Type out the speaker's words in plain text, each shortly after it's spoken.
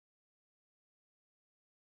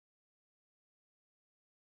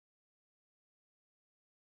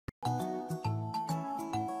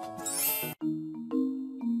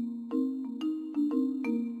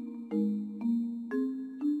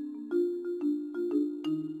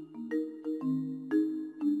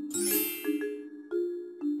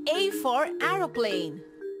for aeroplane.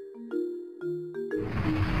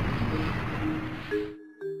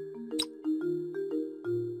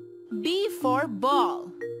 B for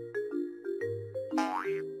ball.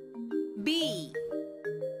 B.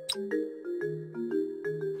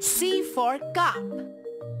 C for cup.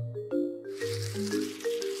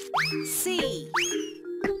 C.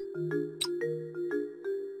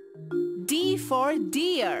 D for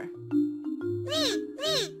deer.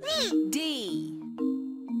 D.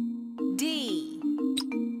 D.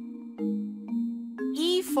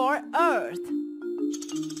 E for earth.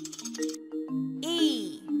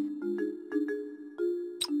 E.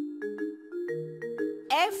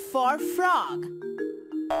 F for frog.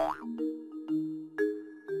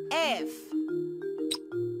 F.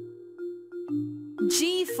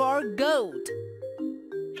 G for goat.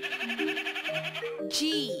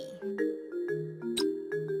 G.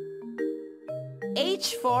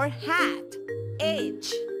 H for hat.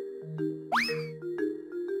 H.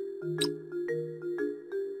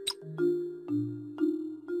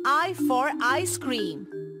 I for ice cream.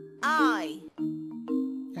 I.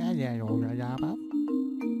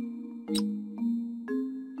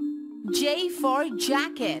 J for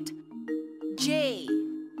jacket. J.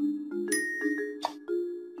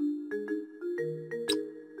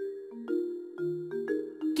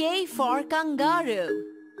 K for kangaroo.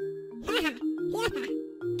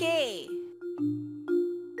 K.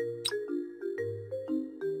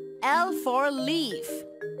 L for leaf.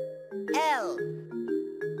 L.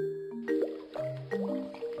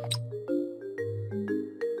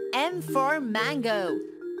 M for mango.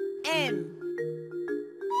 M.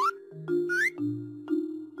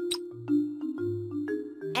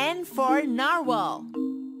 N for narwhal.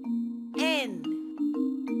 N.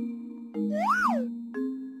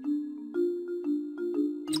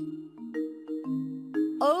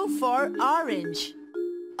 O for orange.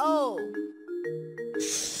 O.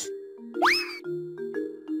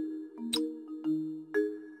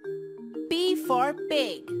 P for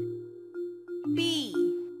pig. P.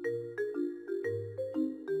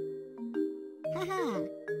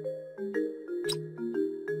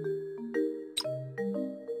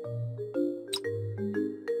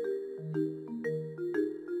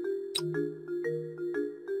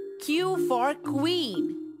 Q for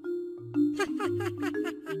queen.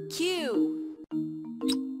 Q.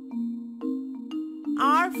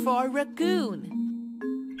 R for raccoon.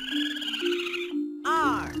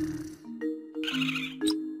 R.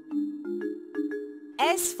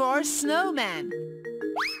 S for snowman.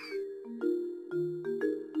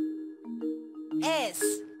 S.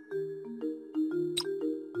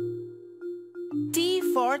 T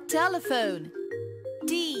for telephone.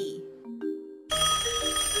 T.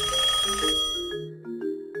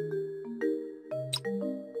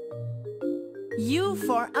 U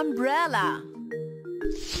for umbrella.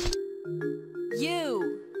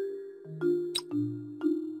 U.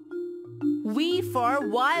 V for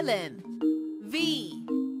violin. V.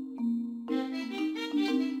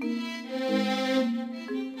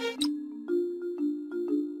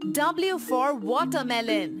 W for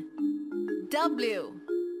watermelon. W.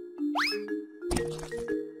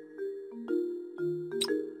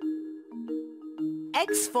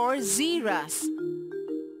 X for xeras.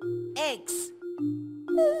 X.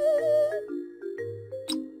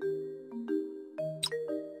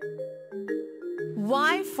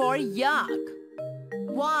 Y for yak.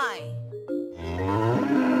 Y.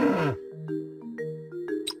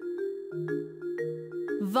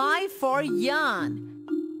 Y for yarn.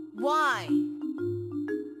 Y.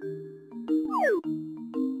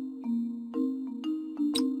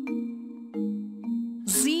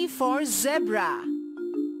 Z for zebra.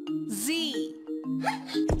 Z.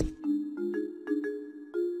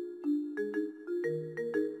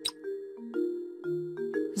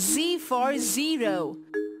 Z for zero.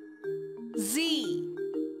 Z.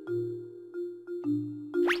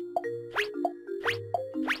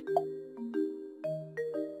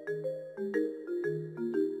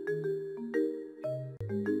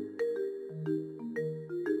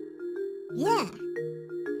 Yeah.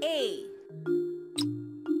 A.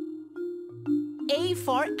 A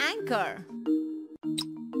for anchor.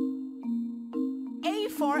 A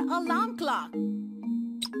for alarm clock.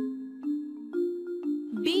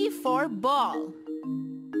 B for ball.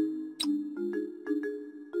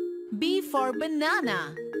 B for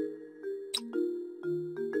banana.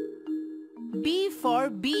 B for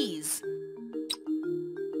bees.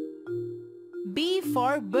 B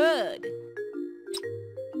for bird.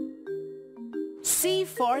 C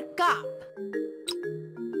for cup.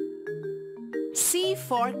 C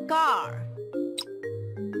for car.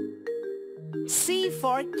 C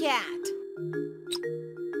for cat.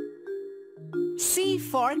 C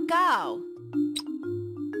for cow.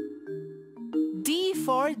 D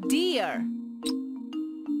for deer.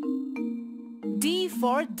 D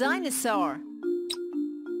for dinosaur.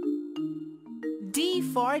 D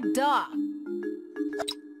for dog.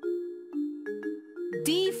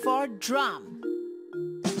 D for drum.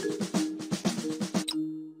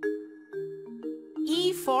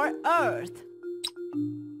 E for earth.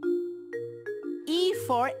 E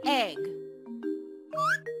for egg.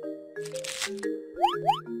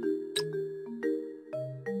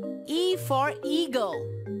 E for eagle.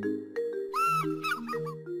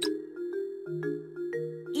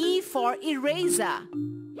 E for eraser.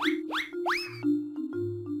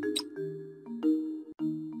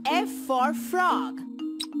 F for frog.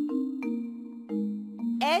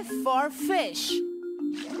 F for fish.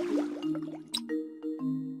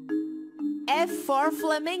 F for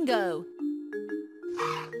flamingo.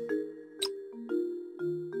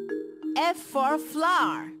 F for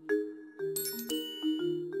flower.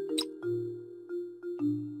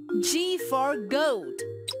 G for goat.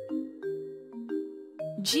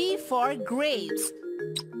 G for grapes.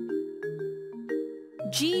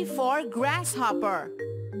 G for grasshopper.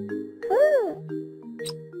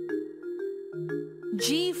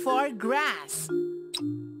 G for grass.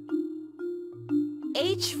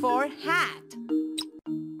 H for hat.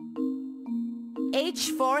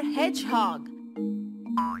 H for hedgehog.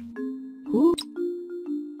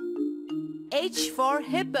 H for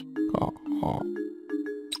hippo.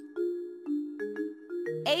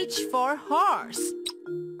 H for horse.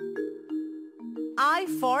 I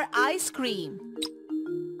for ice cream.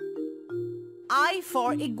 I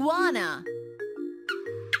for iguana.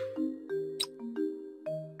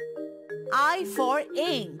 I for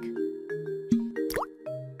ink.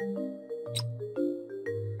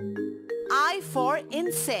 I for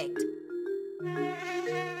insect.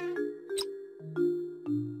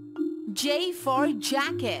 J for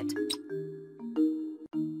jacket.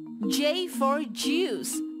 J for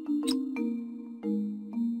juice.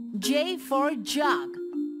 J for jug.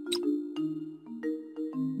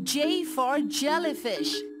 J for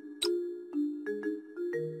jellyfish.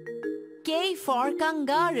 K for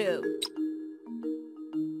kangaroo.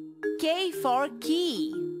 K for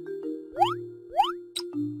key.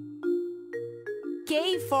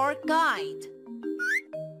 K for kite.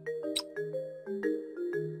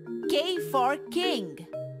 K for king.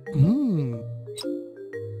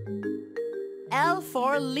 L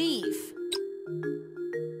for leaf.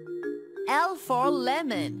 L for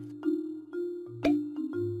lemon.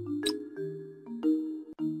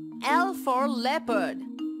 L for leopard.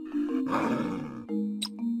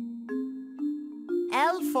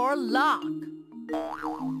 L for lock.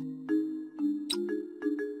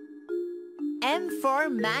 M for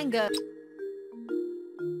mango.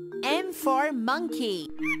 M for monkey.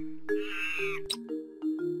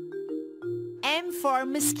 M for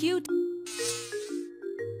mosquito.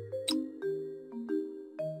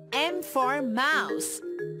 M for mouse.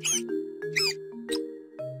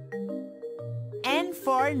 N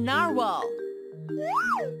for narwhal.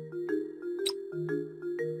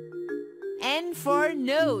 N for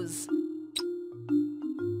nose.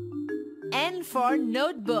 N for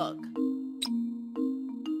notebook.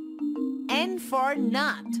 N for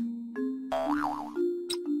nut.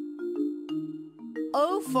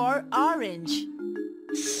 O for orange.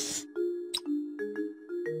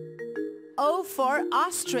 O for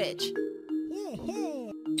ostrich.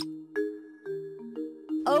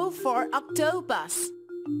 O for octopus.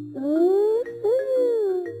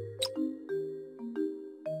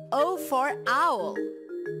 O for owl.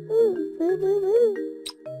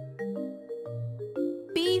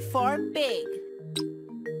 P for pig.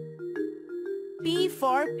 P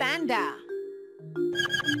for panda.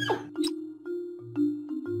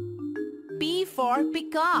 P for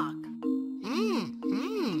peacock.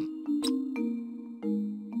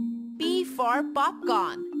 P for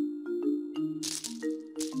popcorn.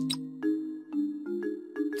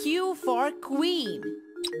 Q for queen.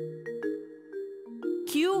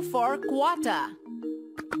 Q for quarter.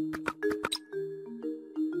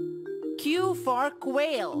 Q for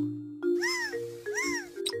quail.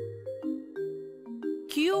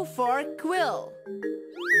 Q for quill.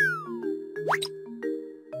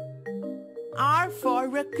 R for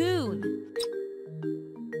raccoon.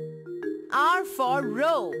 R for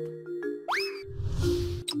rope.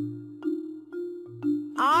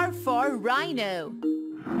 R for rhino.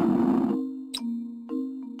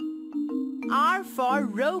 R for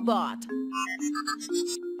robot.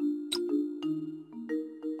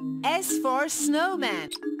 S for snowman.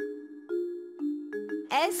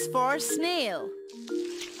 S for snail.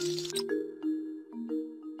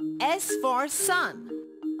 S for sun.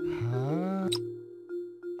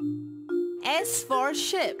 S for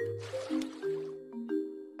ship.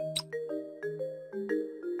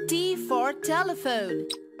 T for telephone.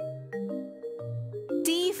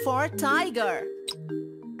 T for tiger.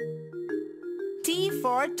 T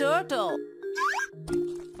for turtle.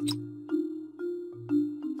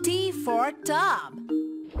 T for tub.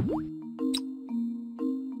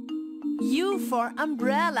 U for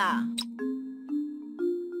umbrella.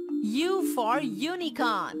 U for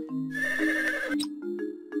unicorn.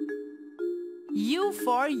 U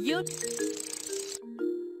for U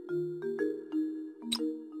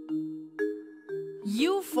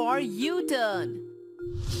for U-turn.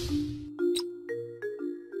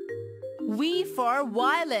 V for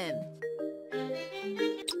violin.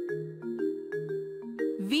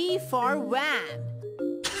 V for van.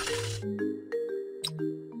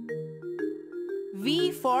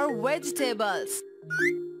 V for vegetables.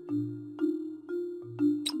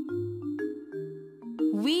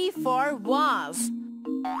 V for vase.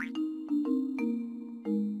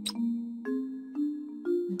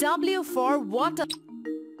 W for water.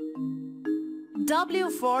 W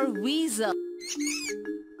for weasel.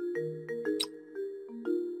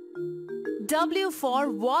 W for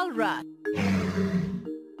walrus.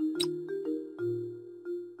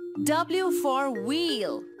 W for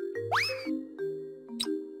wheel.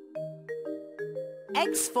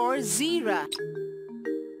 X for zebra.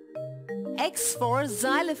 X for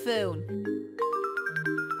xylophone.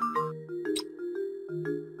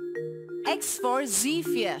 X for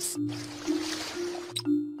Zephyrs.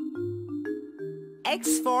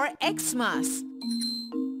 X for Xmas.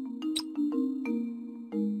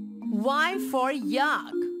 Y for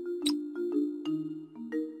yak.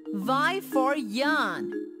 Y for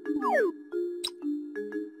yarn.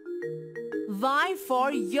 Y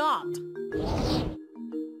for yacht.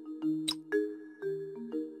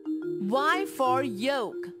 Y for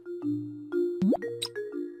yoke.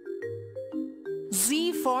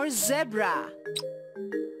 Z for zebra.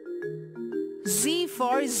 Z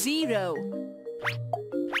for zero.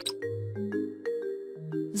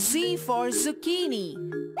 Z for zucchini.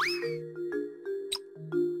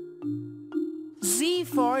 Z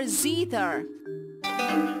for zither.